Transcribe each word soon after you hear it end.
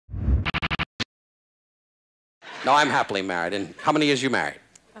No, I'm happily married. And how many years you married?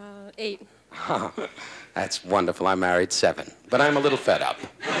 8. That's wonderful. I'm married 7. But I'm a little fed up.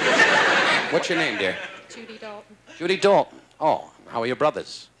 What's your name, dear? Judy Dalton. Judy Dalton. Oh, how are your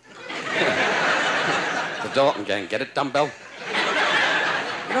brothers? The Dalton gang. Get it, dumbbell?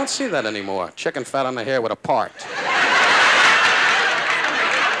 You don't see that anymore. Chicken fat on the hair with a part.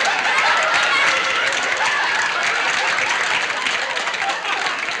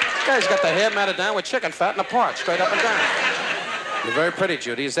 Guy's got the hair matted down with chicken fat and a part, straight up and down. You're very pretty,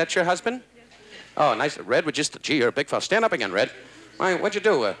 Judy. Is that your husband? Yes. Oh, nice. Red, gee, you're a big fella. Stand up again, Red. What'd you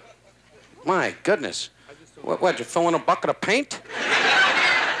do? My goodness. What'd you fill in a bucket of paint?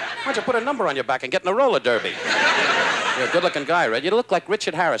 Why'd you put a number on your back and get in a roller derby? You're a good-looking guy, Red. You look like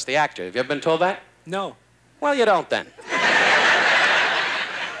Richard Harris, the actor. Have you ever been told that? No. Well, you don't then.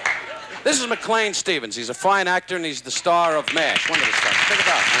 This is McLean Stevens. He's a fine actor, and he's the star of MASH. One of the stars. Think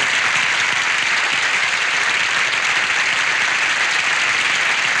about it, man.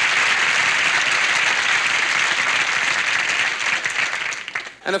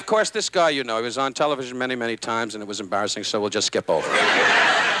 And, of course, this guy, you know, he was on television many, many times, and it was embarrassing, so we'll just skip over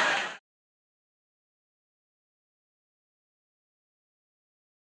it.